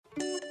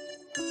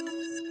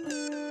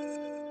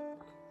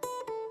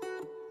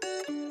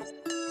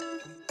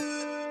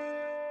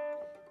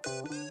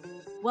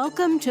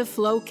Welcome to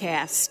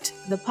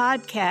Flowcast, the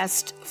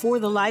podcast for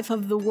the life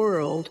of the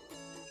world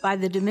by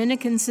the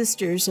Dominican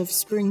Sisters of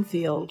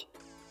Springfield.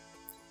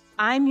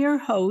 I'm your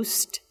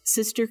host,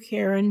 Sister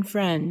Karen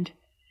Friend,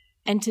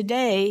 and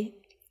today,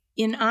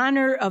 in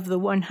honor of the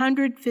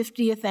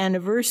 150th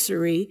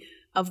anniversary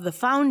of the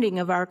founding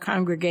of our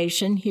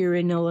congregation here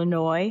in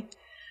Illinois,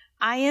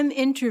 I am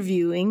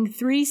interviewing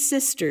three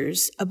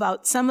sisters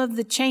about some of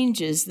the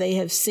changes they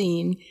have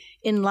seen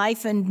in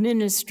life and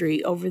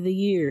ministry over the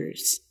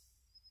years.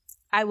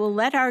 I will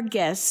let our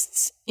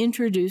guests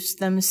introduce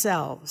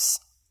themselves.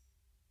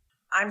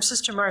 I'm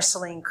Sister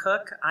Marceline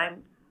Cook.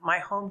 My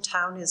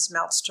hometown is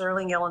Mount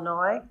Sterling,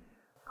 Illinois.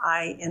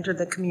 I entered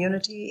the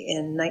community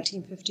in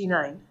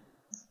 1959.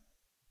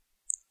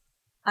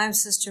 I'm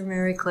Sister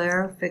Mary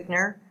Claire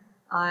Fickner.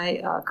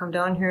 I come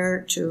down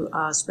here to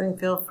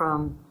Springfield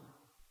from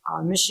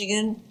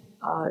Michigan,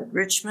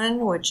 Richmond,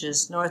 which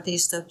is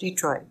northeast of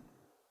Detroit.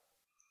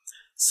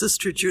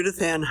 Sister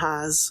Judith Ann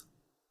Haas.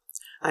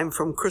 I'm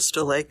from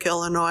Crystal Lake,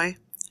 Illinois,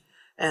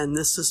 and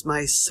this is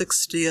my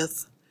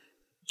 60th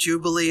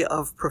Jubilee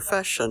of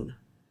Profession.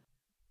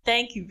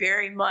 Thank you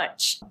very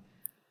much.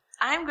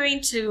 I'm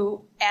going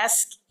to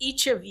ask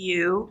each of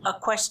you a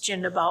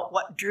question about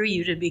what drew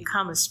you to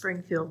become a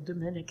Springfield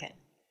Dominican.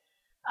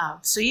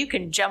 So you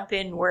can jump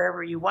in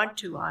wherever you want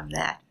to on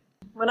that.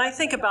 When I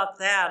think about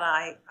that,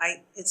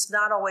 it's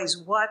not always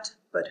what,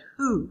 but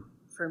who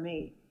for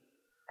me.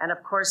 And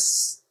of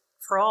course,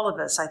 for all of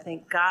us, I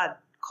think God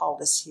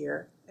called us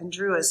here and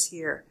drew us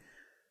here.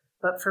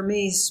 But for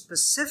me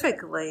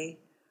specifically,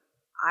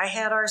 I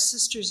had our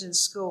sisters in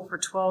school for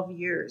 12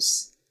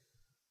 years.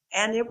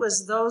 And it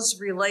was those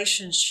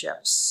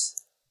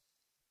relationships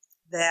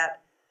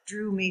that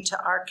drew me to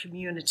our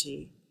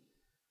community.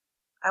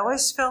 I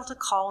always felt a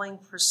calling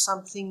for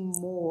something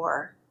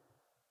more.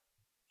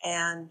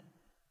 And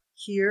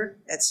here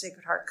at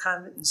Sacred Heart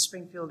Convent in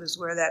Springfield is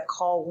where that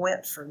call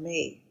went for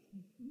me.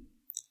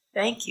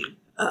 Thank you.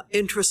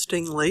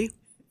 Interestingly,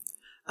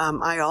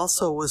 I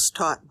also was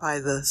taught by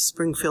the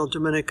Springfield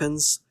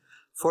Dominicans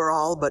for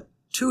all but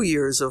 2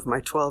 years of my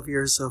 12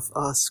 years of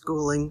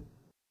schooling,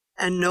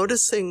 and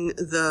noticing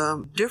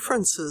the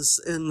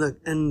differences in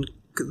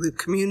the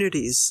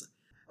communities.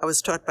 I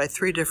was taught by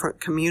 3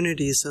 different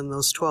communities in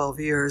those 12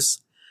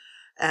 years,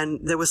 and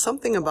there was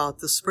something about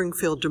the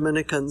Springfield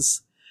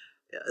Dominicans.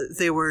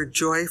 They were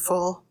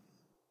joyful.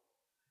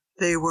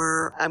 They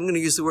were, I'm going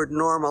to use the word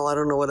normal, I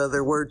don't know what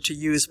other word to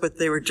use, but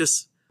they were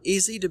just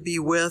easy to be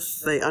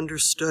with. They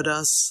understood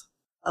us.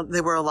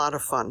 They were a lot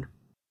of fun.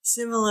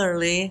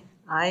 Similarly,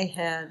 I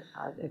had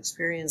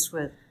experience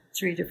with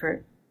 3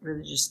 different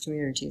religious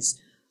communities.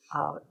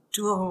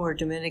 2 of them were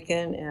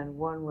Dominican and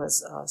one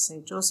was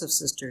St. Joseph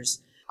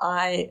Sisters.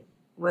 I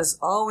was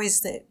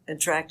always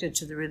attracted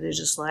to the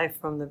religious life.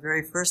 From the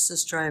very first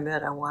sister I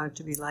met, I wanted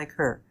to be like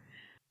her.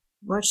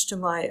 Much to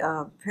my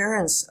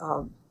parents'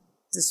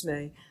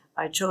 dismay,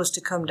 I chose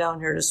to come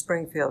down here to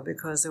Springfield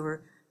because there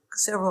were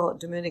several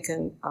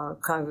Dominican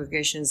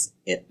congregations,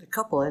 a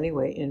couple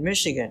anyway, in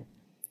Michigan,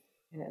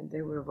 and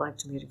they would have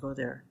liked me to go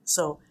there.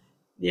 So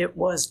it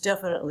was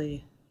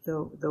definitely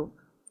the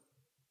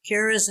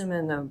charism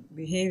and the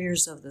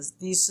behaviors of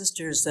these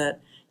sisters that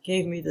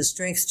gave me the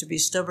strength to be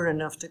stubborn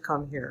enough to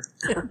come here.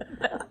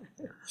 I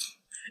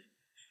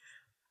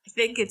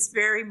think it's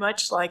very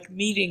much like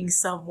meeting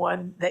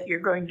someone that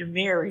you're going to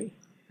marry.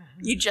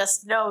 You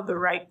just know the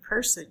right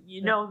person.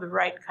 You know the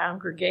right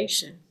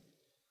congregation.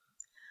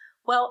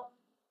 Well,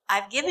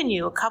 I've given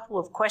you a couple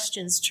of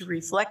questions to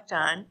reflect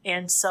on,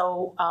 and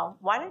so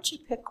why don't you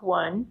pick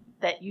one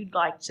that you'd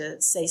like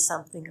to say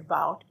something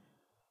about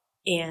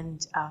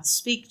and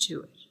speak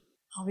to it?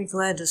 I'll be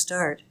glad to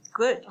start.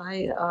 Good.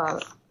 I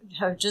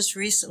have just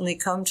recently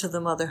come to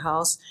the Mother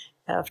House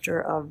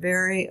after a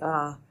very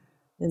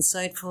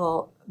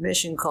insightful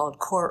mission called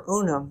Cor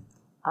Unum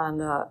on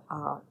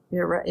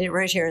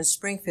right here in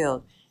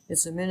Springfield.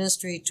 It's a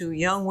ministry to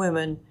young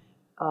women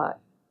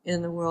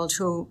in the world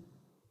who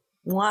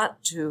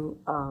want to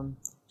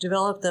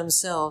develop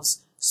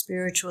themselves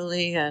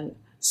spiritually and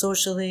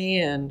socially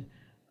and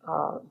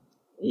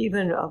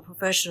even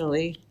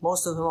professionally.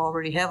 Most of them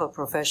already have a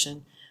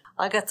profession.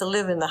 I got to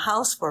live in the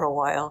house for a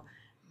while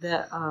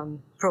that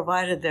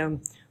provided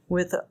them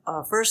with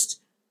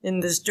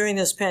during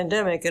this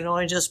pandemic, it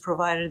only just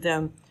provided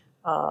them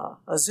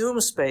a Zoom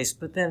space,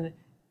 but then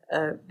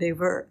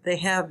they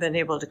have been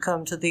able to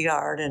come to the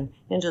yard and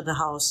into the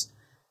house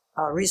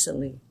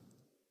recently.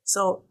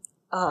 So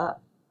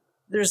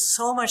there's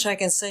so much I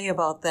can say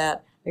about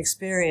that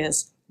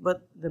experience,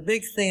 but the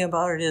big thing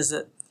about it is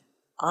that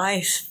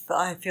I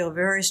feel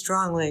very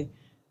strongly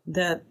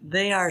that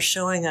they are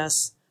showing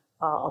us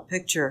a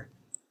picture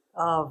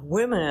of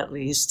women, at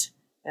least,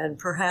 and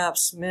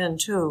perhaps men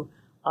too,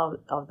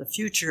 of the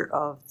future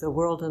of the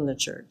world and the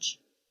church.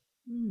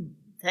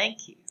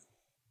 Thank you.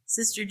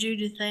 Sister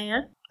Judith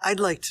Ann? I'd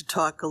like to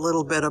talk a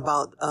little bit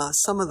about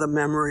some of the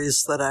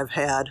memories that I've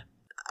had.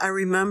 I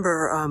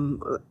remember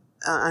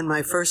on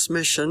my first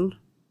mission,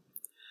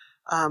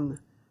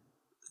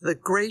 the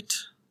great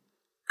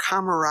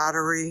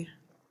camaraderie,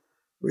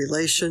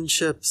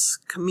 relationships,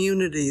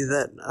 community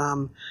that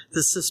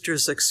the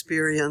sisters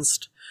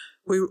experienced.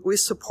 We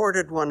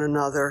supported one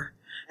another,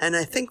 and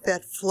I think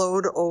that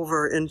flowed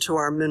over into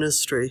our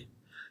ministry.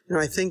 When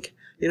I think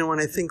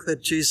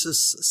that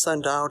Jesus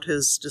sent out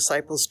his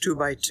disciples 2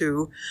 by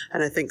 2,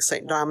 and I think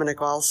St.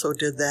 Dominic also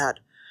did that,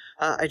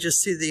 I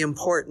just see the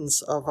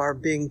importance of our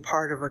being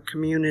part of a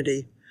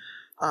community.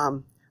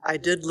 I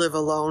did live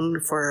alone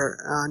for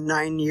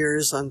 9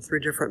 years on 3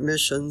 different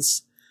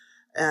missions.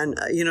 And,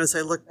 as I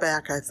look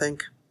back, I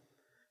think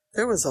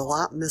there was a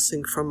lot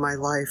missing from my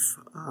life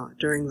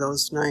during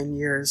those 9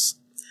 years.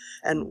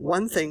 And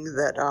one thing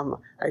that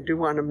I do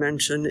want to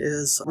mention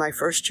is my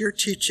first year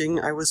teaching,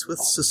 I was with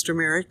Sister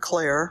Mary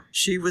Claire.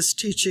 She was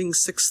teaching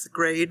 6th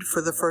grade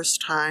for the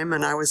first time,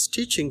 and I was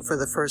teaching for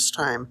the first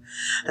time.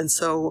 And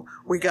so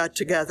we got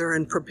together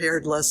and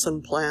prepared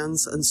lesson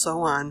plans and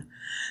so on.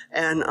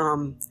 And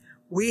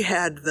we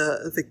had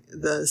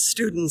the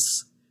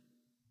students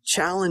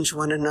challenge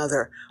one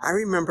another. I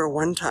remember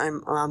one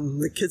time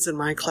the kids in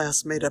my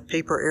class made a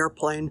paper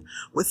airplane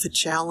with the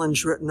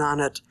challenge written on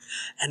it,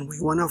 and we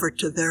went over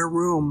to their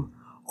room,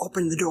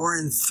 opened the door,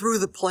 and threw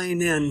the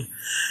plane in.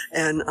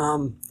 And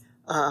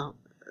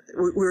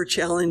we were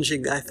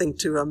challenging, I think,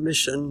 to a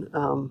mission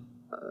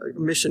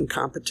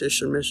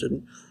competition,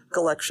 mission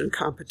collection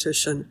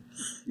competition.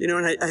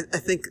 And I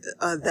think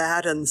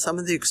that and some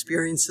of the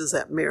experiences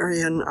at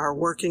Marian are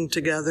working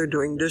together,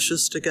 doing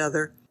dishes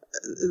together.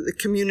 The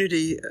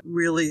community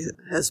really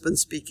has been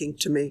speaking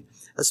to me,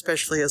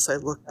 especially as I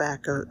look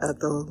back at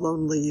the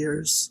lonely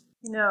years.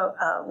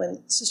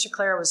 When Sister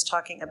Claire was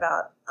talking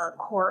about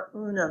Cor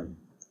Unum,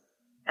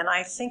 and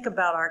I think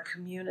about our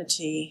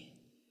community,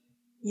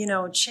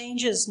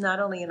 changes not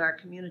only in our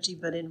community,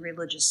 but in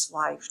religious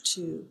life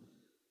too.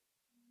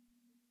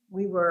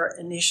 We were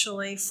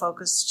initially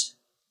focused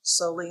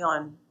solely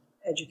on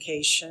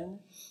education.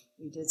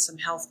 We did some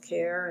health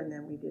care, and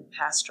then we did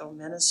pastoral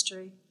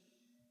ministry.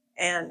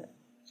 And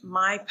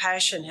my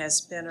passion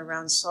has been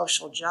around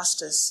social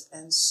justice,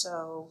 and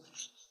so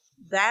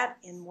that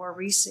in more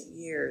recent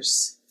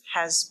years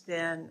has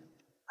been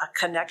a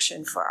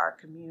connection for our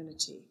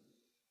community.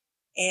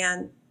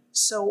 And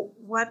so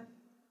what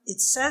it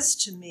says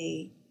to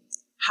me,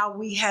 how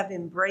we have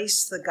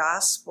embraced the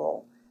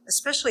gospel,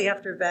 especially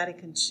after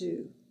Vatican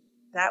II,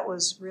 that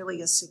was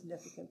really a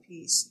significant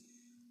piece,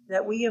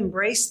 that we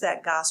embraced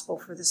that gospel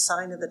for the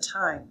sign of the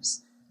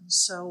times.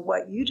 So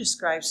what you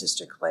describe,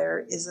 Sister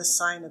Claire, is a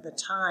sign of the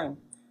time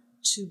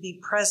to be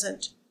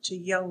present to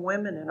young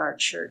women in our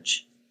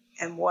church.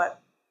 And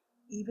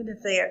even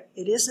if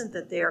it isn't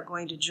that they are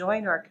going to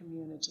join our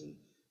community,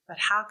 but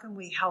how can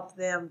we help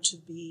them to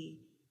be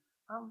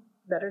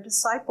better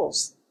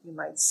disciples, you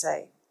might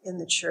say, in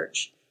the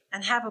church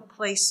and have a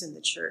place in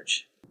the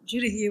church?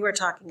 Judith, you were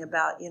talking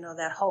about,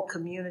 that whole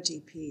community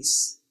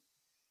piece.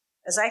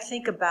 As I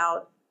think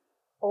about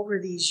over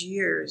these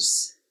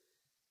years,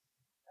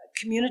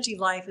 community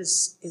life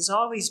has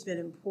always been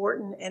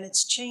important, and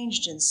it's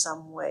changed in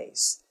some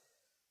ways.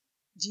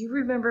 Do you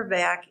remember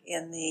back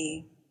in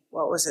the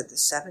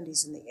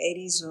 70s and the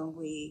 80s when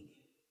we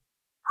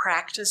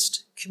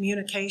practiced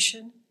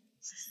communication?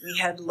 We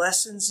had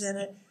lessons in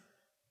it,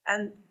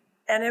 and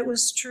it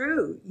was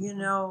true.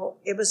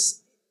 It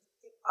was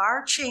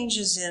our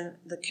changes in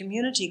the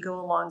community go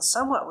along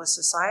somewhat with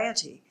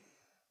society.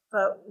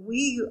 But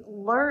we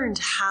learned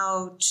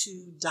how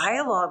to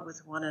dialogue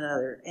with one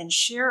another and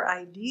share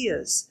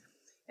ideas.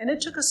 And it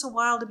took us a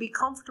while to be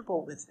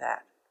comfortable with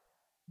that.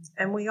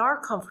 And we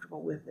are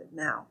comfortable with it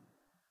now.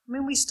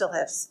 We still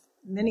have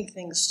many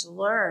things to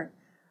learn,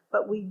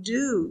 but we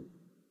do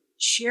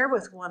share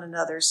with one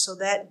another, so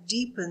that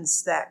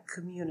deepens that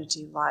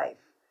community life.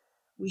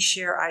 We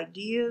share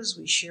ideas,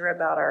 we share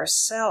about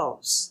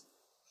ourselves.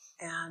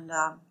 And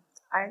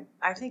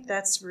I think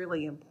that's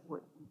really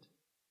important.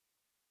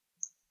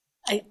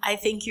 I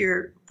think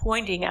you're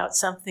pointing out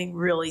something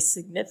really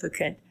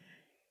significant.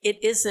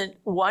 It isn't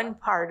one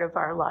part of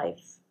our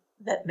life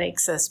that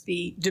makes us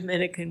be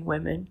Dominican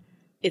women.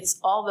 It's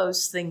all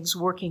those things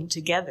working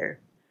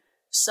together.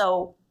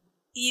 So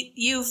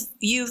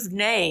you've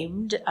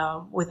named,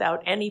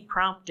 without any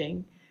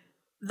prompting,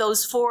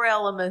 those 4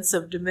 elements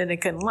of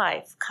Dominican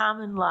life: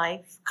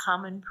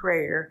 common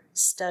prayer,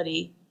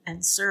 study,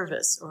 and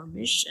service or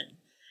mission.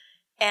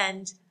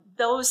 And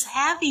those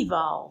have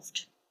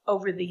evolved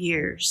over the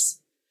years.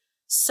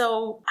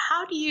 So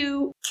how do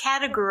you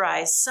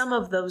categorize some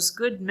of those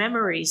good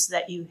memories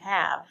that you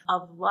have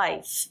of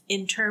life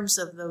in terms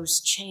of those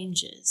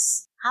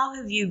changes? How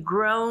have you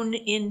grown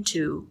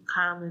into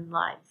common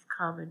life,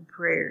 common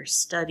prayer,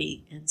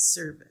 study, and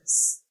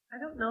service? I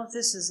don't know if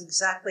this is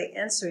exactly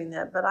answering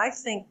that, but I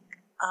think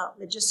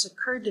it just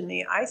occurred to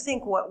me, I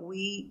think what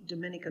we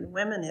Dominican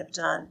women have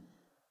done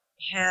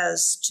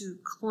has to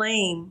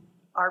claim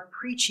our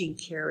preaching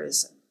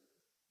charism.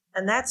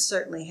 And that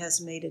certainly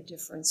has made a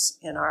difference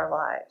in our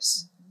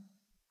lives.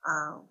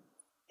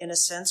 In a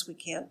sense, we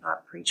can't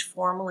not preach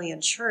formally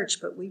in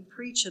church, but we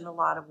preach in a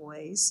lot of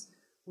ways.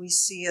 We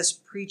see us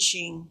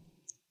preaching,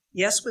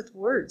 yes, with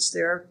words.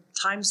 There are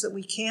times that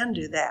we can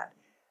do that.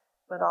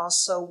 but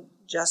also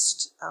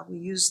just, we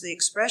use the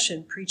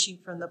expression, preaching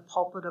from the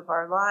pulpit of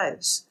our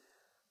lives.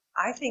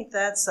 I think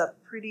that's a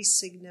pretty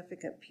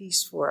significant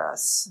piece for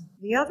us.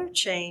 The other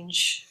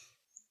change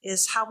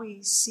is how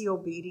we see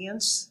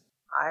obedience.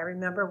 I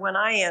remember when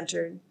I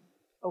entered,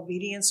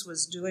 obedience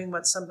was doing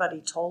what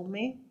somebody told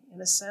me,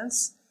 in a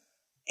sense.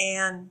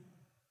 And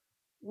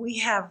we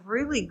have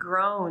really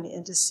grown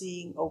into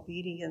seeing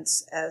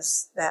obedience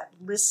as that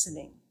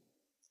listening.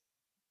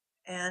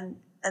 And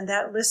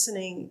that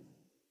listening,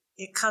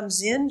 it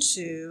comes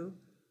into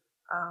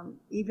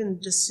even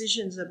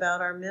decisions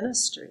about our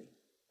ministry,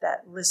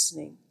 that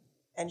listening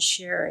and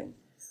sharing,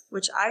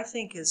 which I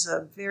think is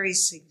a very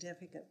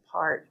significant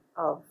part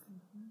of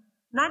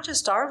not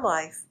just our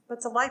life,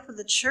 but the life of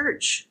the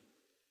church.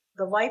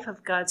 The life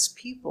of God's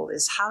people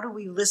is, how do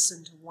we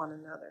listen to one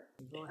another?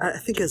 I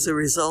think as a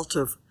result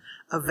of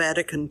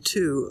Vatican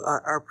II,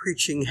 our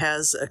preaching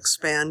has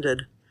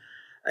expanded.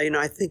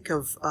 I think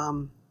of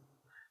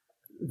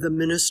the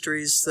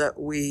ministries that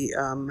we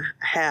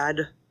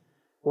had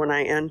when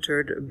I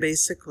entered,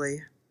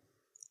 basically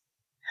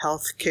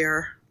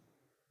healthcare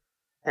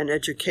and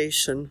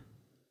education,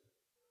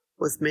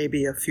 with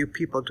maybe a few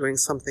people doing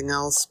something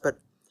else, but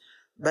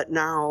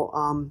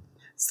now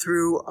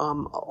through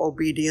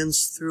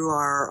obedience, through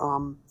our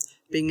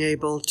being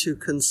able to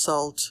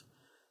consult,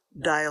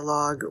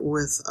 dialogue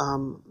with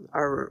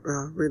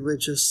our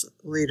religious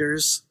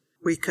leaders,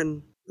 we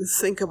can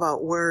think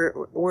about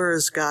where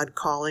is God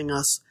calling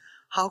us?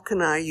 How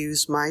can I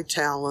use my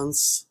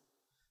talents,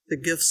 the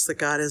gifts that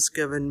God has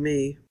given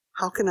me?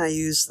 How can I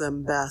use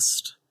them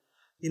best?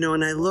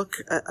 And I look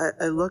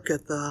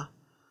at the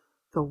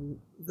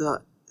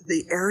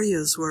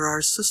areas where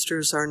our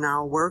sisters are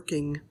now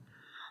working,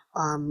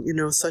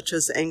 such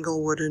as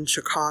Englewood in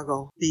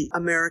Chicago, the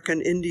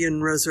American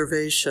Indian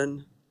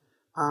Reservation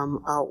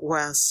out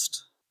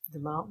west. The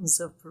mountains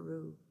of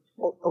Peru.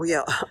 Oh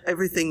yeah,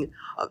 everything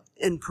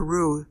in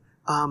Peru.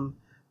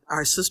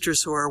 Our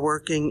sisters who are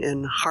working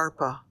in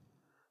Harpa,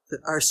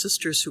 our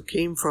sisters who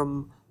came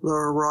from La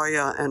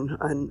Arroya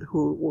and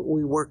who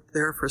we worked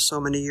there for so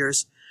many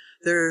years.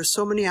 There are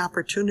so many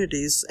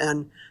opportunities,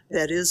 and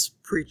that is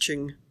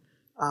preaching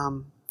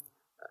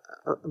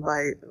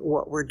by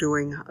what we're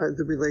doing,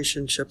 the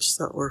relationships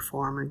that we're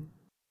forming.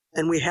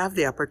 And we have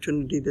the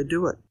opportunity to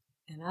do it.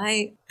 And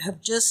I have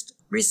just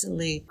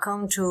recently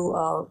come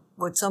to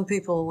what some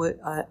people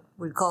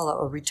would call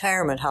a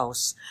retirement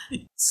house.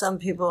 Some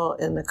people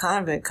in the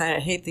convent kind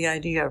of hate the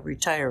idea of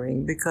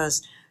retiring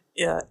because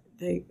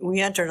we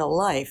entered a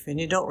life, and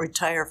you don't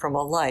retire from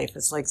a life.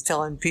 It's like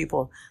telling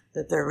people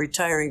that they're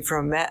retiring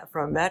from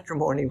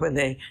matrimony when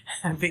they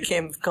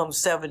become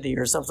 70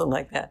 or something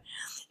like that.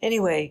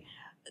 Anyway,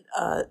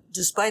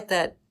 despite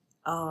that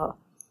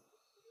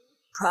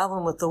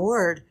problem with the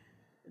word,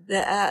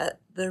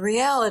 the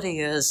reality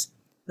is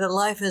that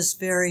life is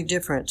very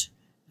different.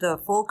 The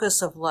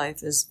focus of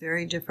life is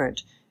very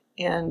different.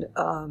 And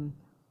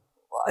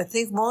I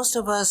think most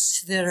of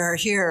us that are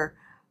here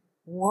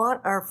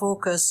want our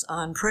focus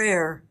on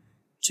prayer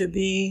to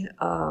be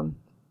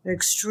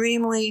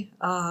extremely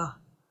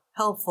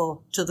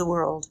helpful to the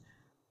world,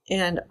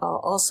 and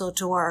also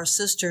to our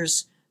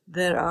sisters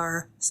that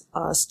are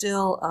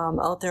still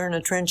out there in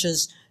the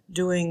trenches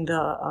doing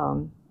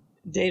the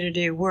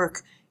day-to-day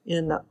work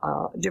in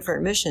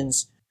different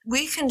missions.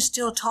 We can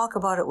still talk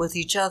about it with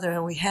each other,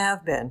 and we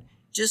have been.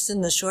 Just in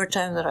the short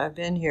time that I've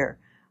been here,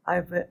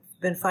 I've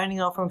been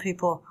finding out from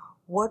people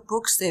what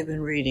books they've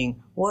been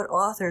reading, what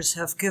authors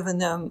have given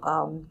them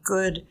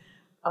good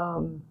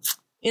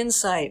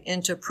insight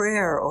into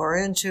prayer or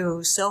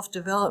into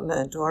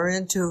self-development or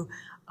into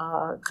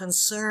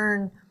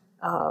concern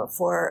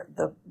for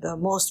the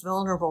most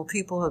vulnerable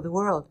people of the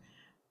world.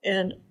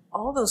 And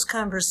all those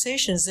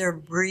conversations, they're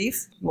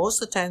brief.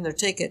 Most of the time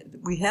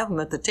we have them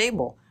at the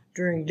table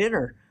during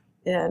dinner.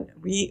 And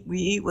we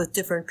eat with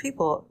different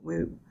people.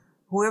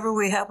 Whoever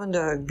we happen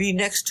to be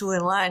next to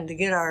in line to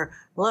get our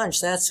lunch,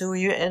 that's who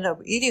we end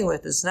up eating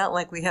with. It's not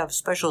like we have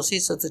special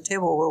seats at the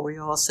table where we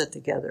all sit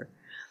together.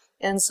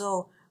 And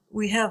so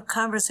we have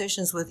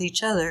conversations with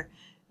each other,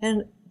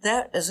 and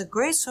that is a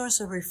great source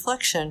of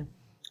reflection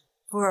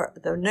for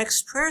the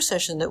next prayer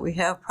session that we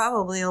have,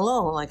 probably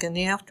alone, like in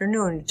the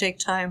afternoon. You take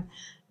time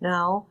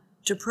now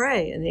to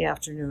pray in the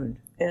afternoon.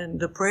 And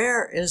the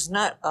prayer is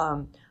not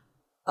a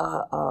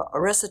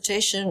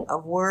recitation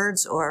of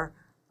words or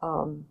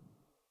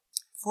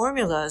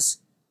formulas.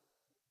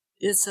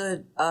 It's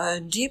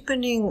a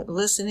deepening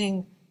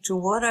listening to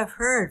what I've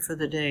heard for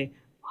the day.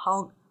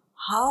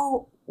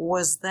 How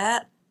was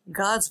that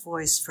God's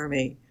voice for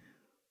me?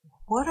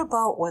 What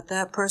about what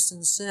that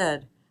person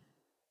said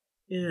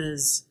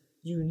is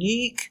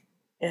unique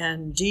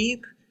and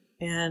deep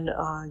and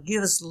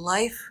gives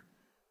life,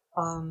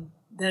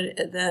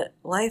 that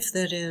life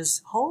that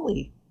is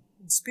holy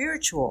and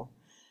spiritual?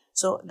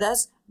 So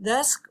that's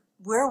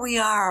where we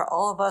are,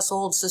 all of us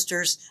old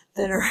sisters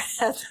that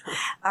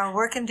are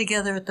working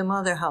together at the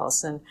Mother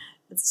House. And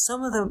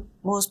some of the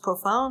most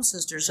profound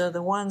sisters are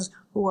the ones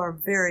who are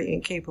very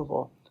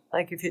incapable.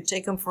 Like if you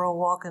take them for a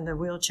walk in their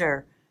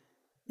wheelchair,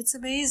 it's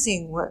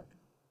amazing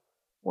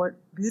what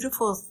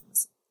beautiful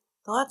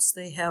thoughts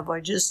they have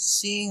by just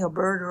seeing a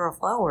bird or a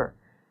flower.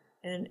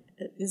 And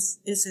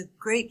it's a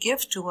great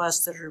gift to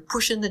us that are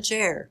pushing the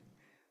chair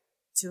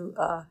to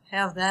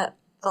have that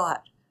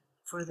thought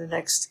for the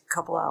next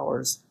couple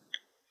hours.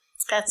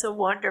 That's a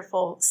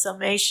wonderful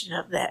summation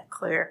of that,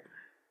 Claire.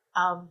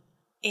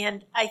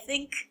 And I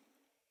think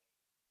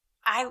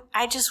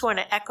I just want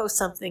to echo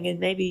something, and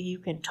maybe you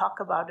can talk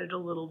about it a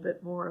little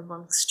bit more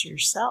amongst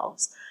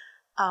yourselves.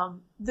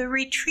 The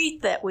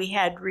retreat that we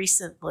had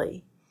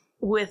recently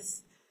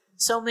with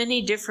so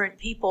many different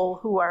people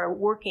who are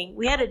working.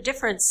 We had a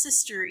different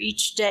sister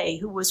each day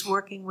who was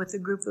working with a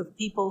group of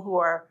people who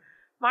are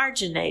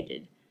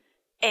marginated.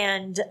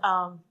 And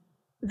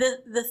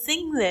the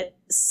thing that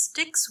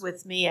sticks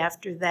with me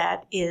after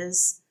that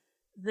is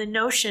the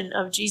notion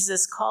of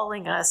Jesus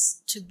calling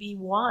us to be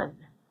one,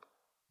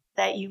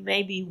 that you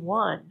may be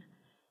one.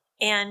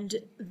 And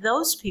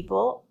those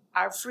people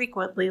are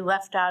frequently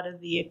left out of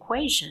the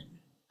equation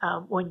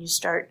when you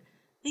start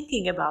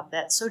thinking about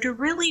that. So to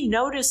really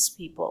notice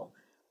people,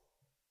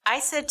 I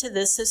said to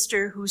the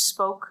sister who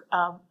spoke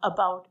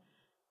about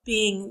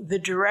being the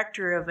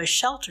director of a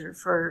shelter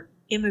for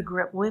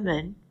immigrant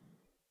women,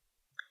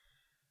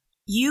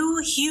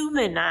 you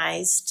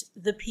humanized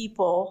the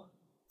people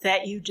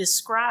that you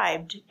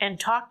described and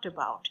talked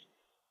about.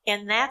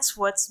 And that's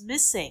what's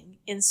missing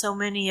in so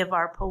many of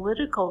our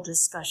political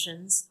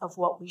discussions of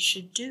what we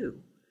should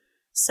do.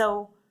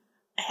 So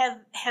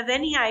have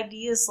any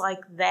ideas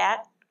like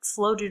that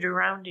floated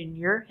around in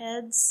your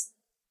heads?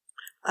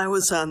 I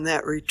was on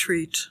that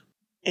retreat,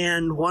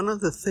 and one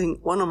of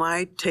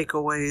my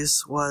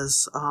takeaways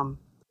was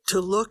to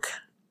look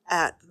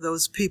at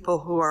those people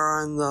who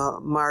are on the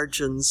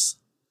margins,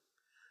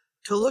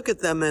 to look at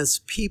them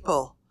as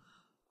people.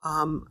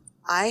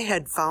 I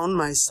had found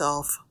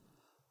myself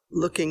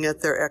looking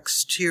at their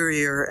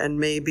exterior and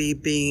maybe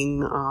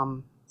being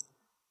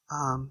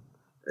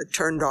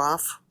turned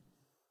off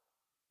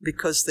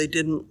because they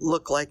didn't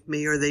look like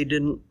me or they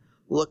didn't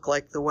look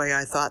like the way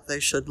I thought they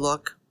should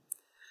look.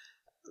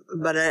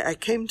 But I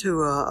came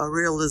to a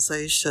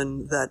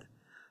realization that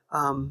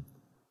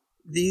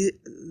the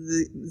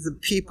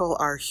people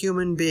are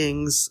human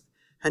beings,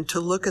 and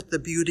to look at the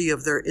beauty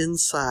of their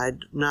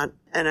inside,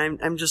 and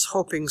I'm just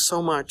hoping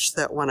so much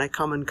that when I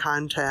come in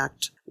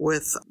contact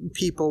with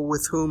people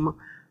with whom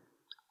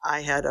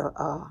I had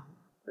a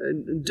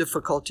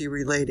difficulty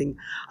relating,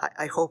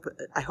 I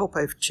hope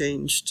I've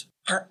changed.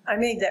 I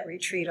made that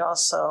retreat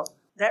also.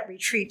 That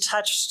retreat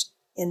touched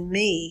in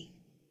me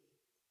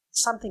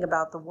something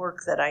about the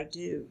work that I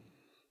do,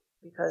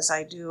 because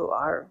I do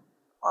our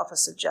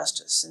Office of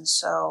Justice, and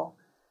so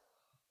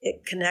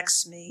it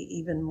connects me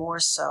even more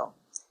so.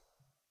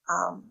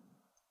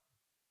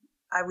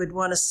 I would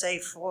want to say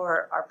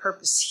for our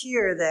purpose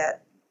here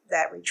that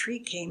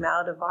retreat came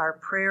out of our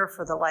prayer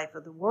for the life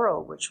of the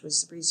world, which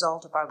was the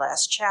result of our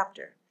last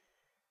chapter.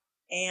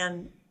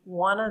 And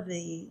one of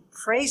the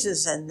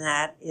phrases in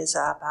that is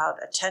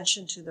about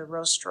attention to the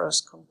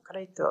rostros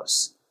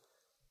concretos.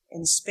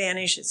 In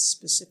Spanish, it's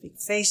specific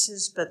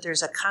faces, but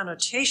there's a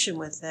connotation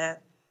with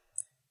that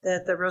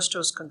the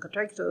rostros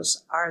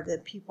concretos are the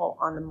people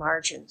on the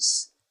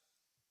margins.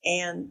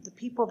 And the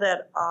people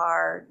that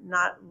are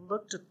not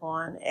looked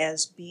upon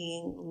as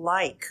being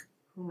like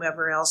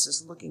whomever else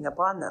is looking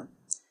upon them.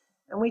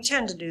 And we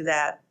tend to do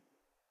that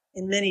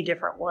in many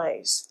different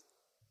ways.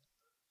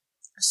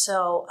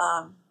 So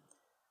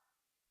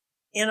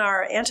in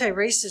our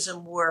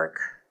anti-racism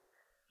work,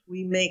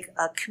 we make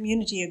a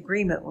community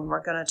agreement when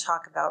we're going to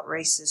talk about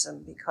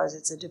racism because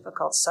it's a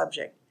difficult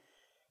subject.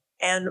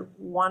 And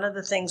one of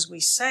the things we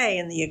say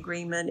in the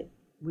agreement,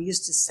 we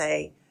used to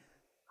say,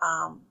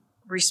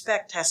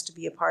 respect has to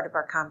be a part of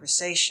our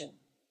conversation.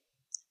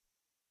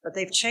 But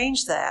they've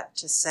changed that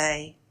to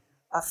say,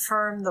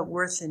 affirm the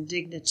worth and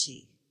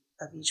dignity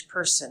of each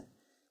person.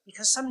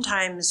 Because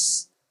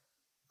sometimes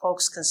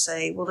folks can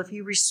say, well, if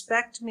you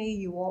respect me,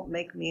 you won't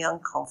make me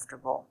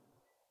uncomfortable.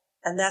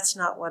 And that's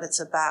not what it's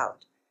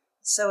about.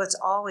 So it's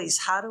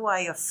always, how do I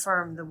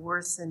affirm the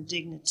worth and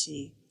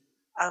dignity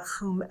of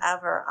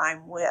whomever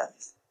I'm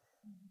with?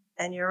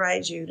 And you're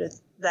right,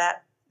 Judith,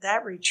 that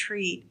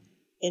retreat,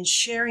 in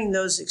sharing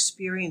those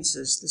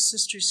experiences, the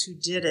sisters who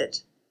did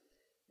it,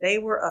 they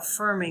were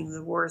affirming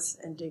the worth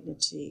and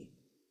dignity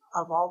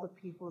of all the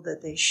people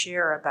that they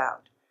share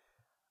about.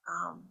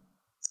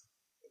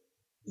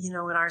 In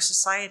our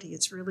society,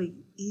 it's really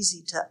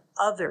easy to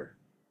other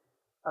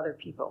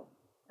people.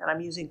 And I'm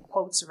using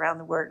quotes around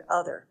the word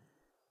other.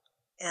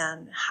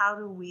 And how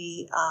do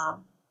we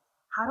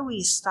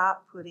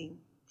stop putting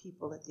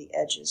people at the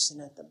edges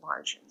and at the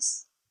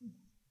margins?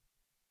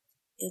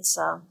 It's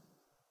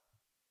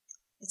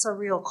a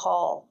real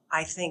call,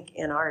 I think,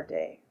 in our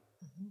day.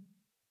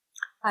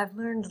 I've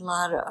learned a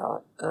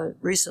lot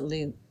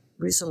recently,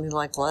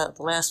 like the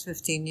last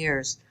 15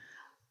 years,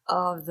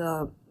 of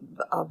the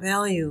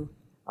value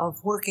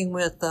of working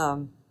with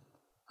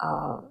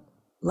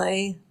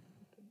lay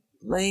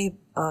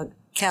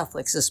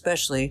Catholics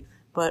especially,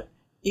 but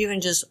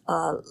even just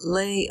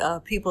lay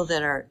people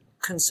that are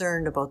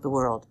concerned about the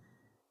world.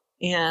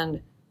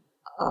 And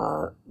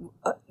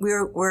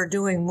we're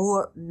doing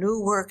more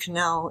new work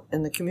now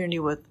in the community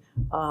with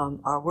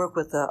our work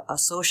with the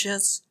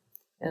associates,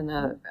 and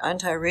the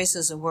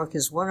anti-racism work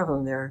is one of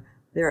them.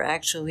 They're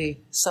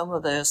actually, some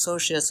of the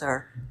associates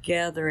are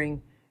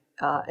gathering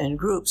in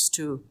groups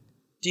to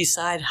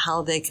decide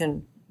how they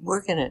can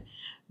work in it.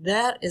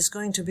 That is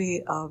going to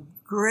be a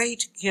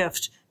great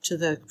gift to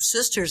the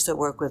sisters that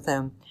work with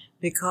them,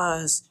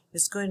 because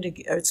it's going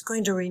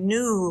to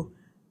renew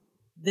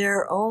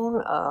their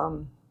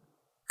own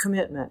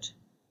commitment,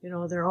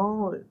 their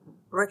own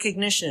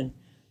recognition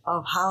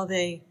of how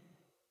they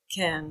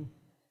can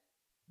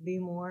be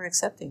more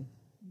accepting.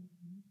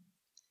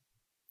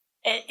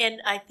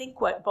 And I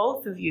think what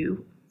both of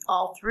you,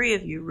 all three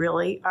of you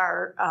really,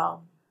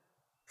 are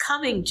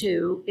coming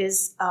to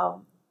is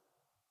how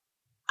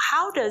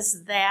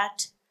does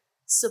that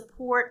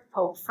support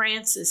Pope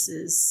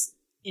Francis's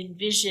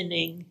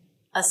envisioning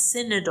a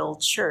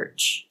synodal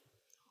church?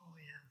 Oh,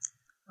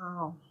 yeah.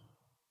 Oh.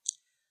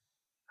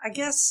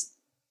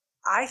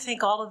 I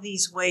think all of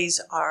these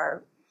ways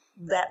are,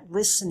 that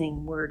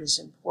listening word is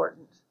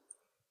important.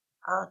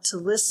 To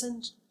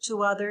listen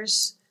to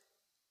others,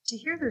 to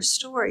hear their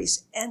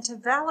stories, and to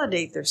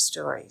validate their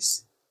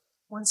stories.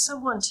 When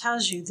someone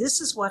tells you,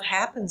 this is what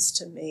happens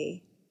to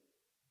me,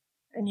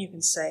 and you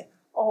can say,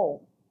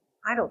 oh,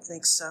 I don't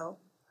think so.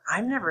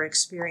 I've never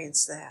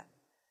experienced that.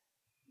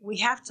 We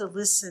have to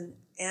listen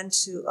and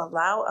to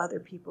allow other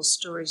people's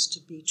stories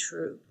to be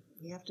true.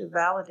 We have to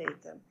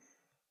validate them.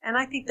 And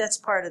I think that's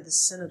part of the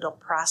synodal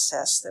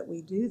process, that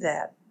we do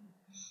that.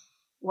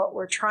 What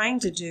we're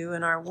trying to do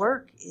in our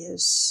work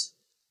is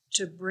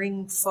to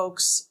bring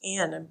folks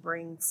in and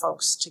bring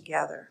folks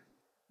together.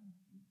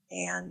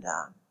 And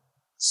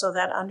so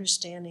that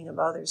understanding of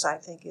others, I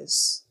think,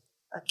 is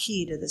a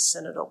key to the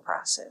synodal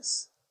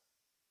process.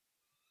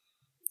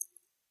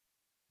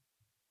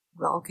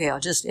 Well, okay, I'll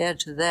just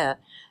add to that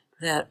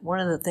one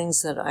of the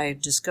things that I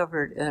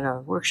discovered at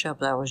a workshop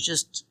that I was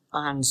just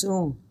on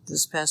Zoom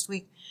this past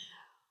week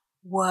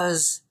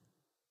was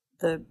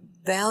the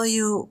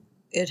value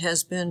it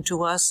has been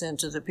to us and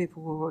to the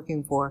people we're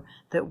working for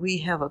that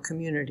we have a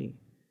community.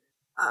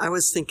 I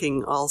was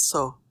thinking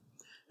also,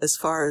 as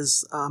far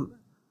as an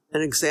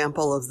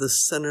example of the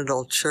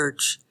synodal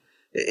church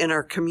in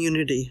our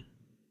community,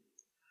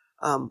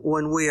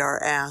 when we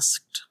are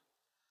asked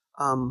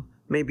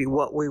maybe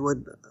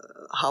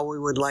how we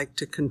would like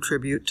to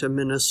contribute to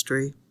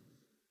ministry,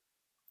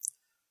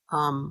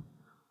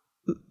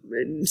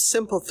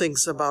 simple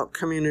things about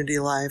community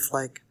life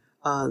like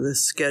the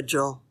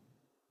schedule,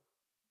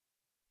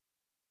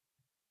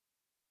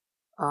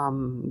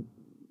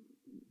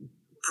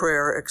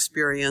 prayer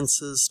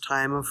experiences,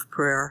 time of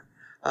prayer.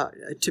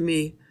 To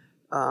me,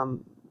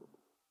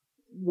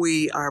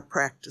 we are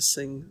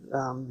practicing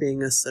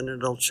being a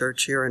synodal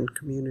church here in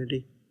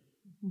community.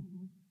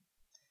 Mm-hmm.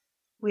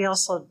 We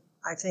also,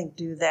 I think,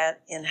 do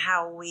that in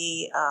how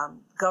we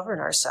govern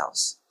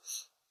ourselves.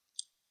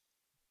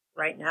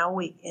 Right now,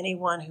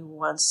 anyone who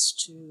wants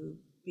to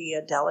be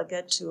a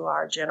delegate to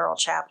our general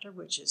chapter,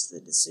 which is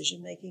the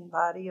decision-making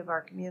body of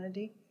our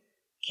community,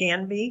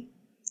 can be.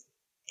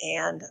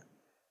 And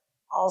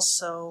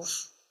also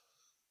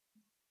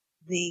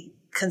the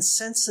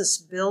consensus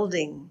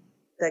building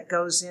that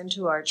goes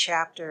into our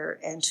chapter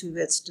and to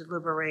its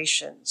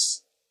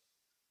deliberations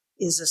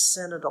is a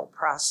synodal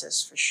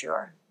process for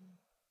sure.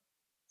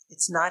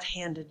 It's not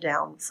handed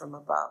down from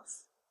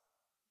above,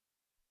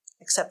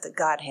 except that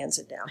God hands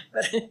it down,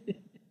 but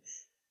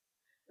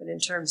in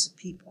terms of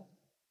people.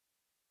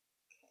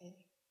 Okay.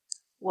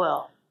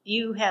 Well,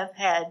 you have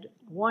had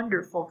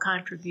wonderful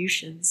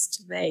contributions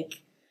to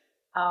make,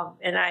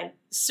 and I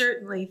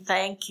certainly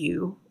thank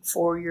you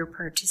for your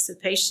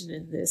participation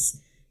in this.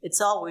 It's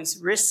always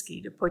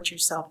risky to put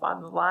yourself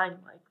on the line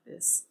like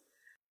this.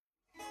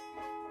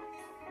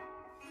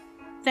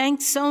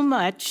 Thanks so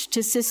much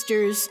to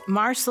Sisters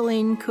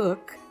Marceline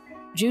Cook,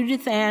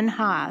 Judith Ann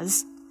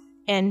Haas,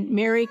 and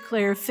Mary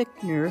Claire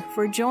Fichtner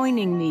for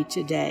joining me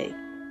today.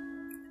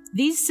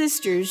 These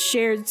sisters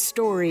shared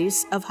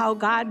stories of how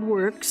God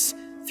works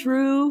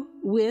through,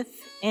 with,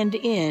 and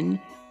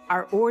in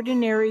our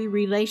ordinary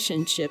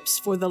relationships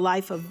for the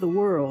life of the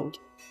world.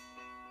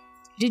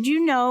 Did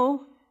you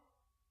know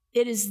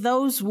it is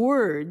those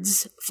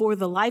words, for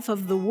the life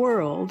of the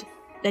world,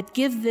 that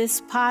give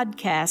this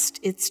podcast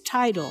its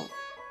title,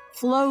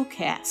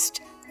 Flowcast,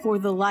 for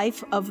the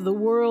life of the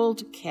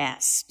world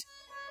cast.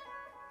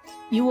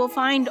 You will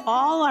find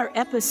all our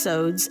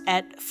episodes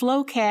at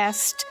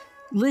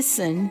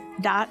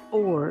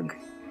flowcastlisten.org,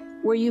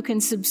 where you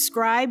can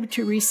subscribe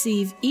to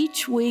receive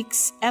each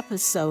week's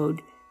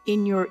episode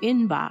in your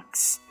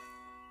inbox.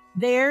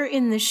 There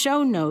in the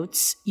show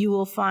notes, you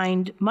will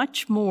find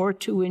much more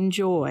to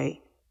enjoy.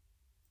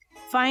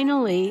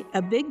 Finally,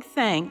 a big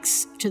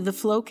thanks to the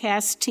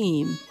Flowcast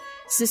team,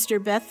 Sister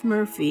Beth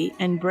Murphy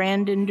and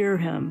Brandon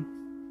Durham.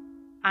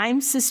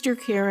 I'm Sister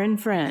Karen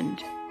Friend.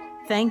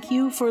 Thank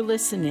you for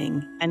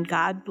listening, and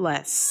God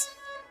bless.